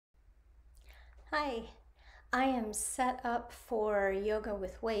Hi, I am set up for yoga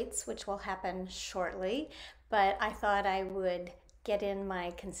with weights, which will happen shortly, but I thought I would get in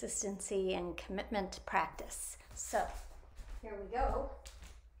my consistency and commitment practice. So here we go.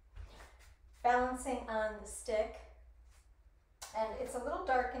 Balancing on the stick, and it's a little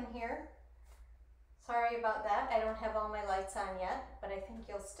dark in here. Sorry about that. I don't have all my lights on yet, but I think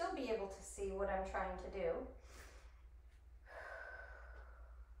you'll still be able to see what I'm trying to do.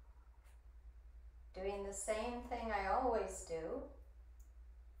 Doing the same thing I always do.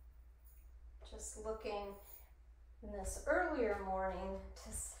 Just looking in this earlier morning to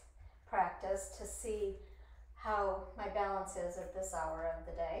practice to see how my balance is at this hour of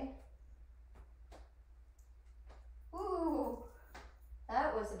the day. Ooh,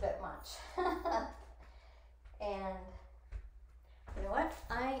 that was a bit much. And you know what?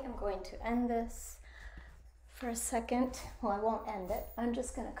 I am going to end this for a second. Well, I won't end it. I'm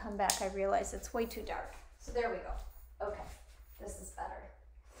just going to come back. I realize it's way too dark. So there we go. Okay, this is better.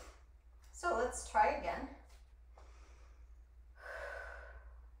 So let's try again.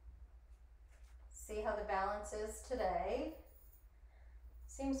 See how the balance is today.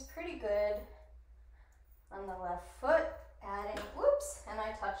 Seems pretty good on the left foot. Adding, whoops, and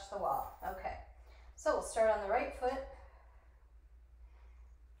I touched the wall. Okay, so we'll start on the right foot.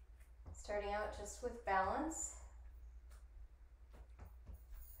 Starting out just with balance.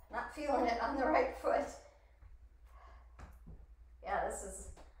 Not feeling it on the right foot. Yeah, this is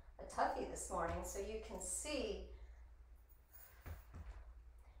a toughie this morning, so you can see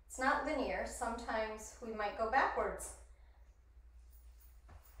it's not linear. Sometimes we might go backwards.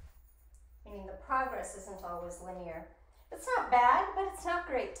 Meaning the progress isn't always linear. It's not bad, but it's not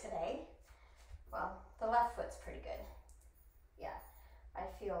great today. Well, the left foot's pretty good. Yeah, I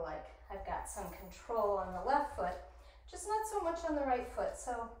feel like I've got some control on the left foot, just not so much on the right foot.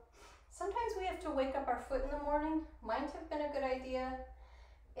 So sometimes we have to wake up our foot in the morning. Might have been a good idea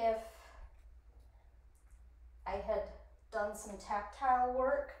if I had done some tactile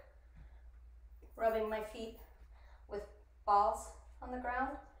work, rubbing my feet with balls on the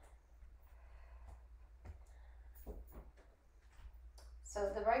ground. So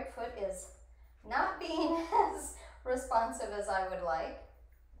the right foot is not being as responsive as I would like.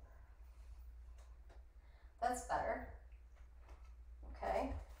 That's better.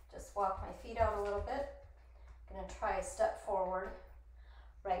 Okay, just walk my feet out a little bit. I'm going to try a step forward,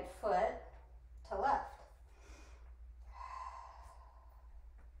 right foot to left.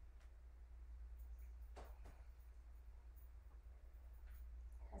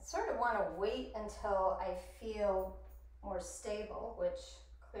 I sort of want to wait until I feel more stable, which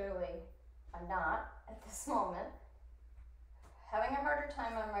clearly I'm not at this moment. Having a harder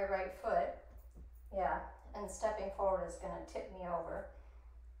time on my right foot, yeah, and stepping forward is going to tip me over.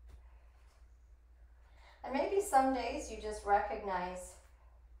 And maybe some days you just recognize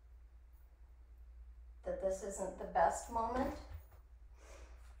that this isn't the best moment.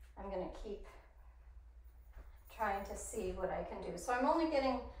 I'm going to keep trying to see what I can do. So I'm only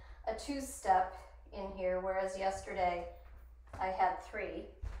getting a 2-step in here, whereas yesterday I had 3.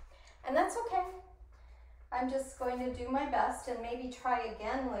 And that's okay. I'm just going to do my best and maybe try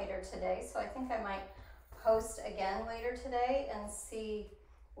again later today. So I think I might post again later today and see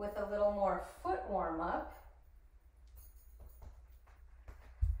with a little more foot warm up.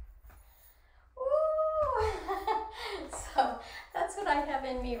 Ooh! So that's what I have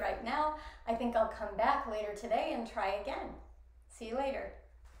in me right now. I think I'll come back later today and try again. See you later.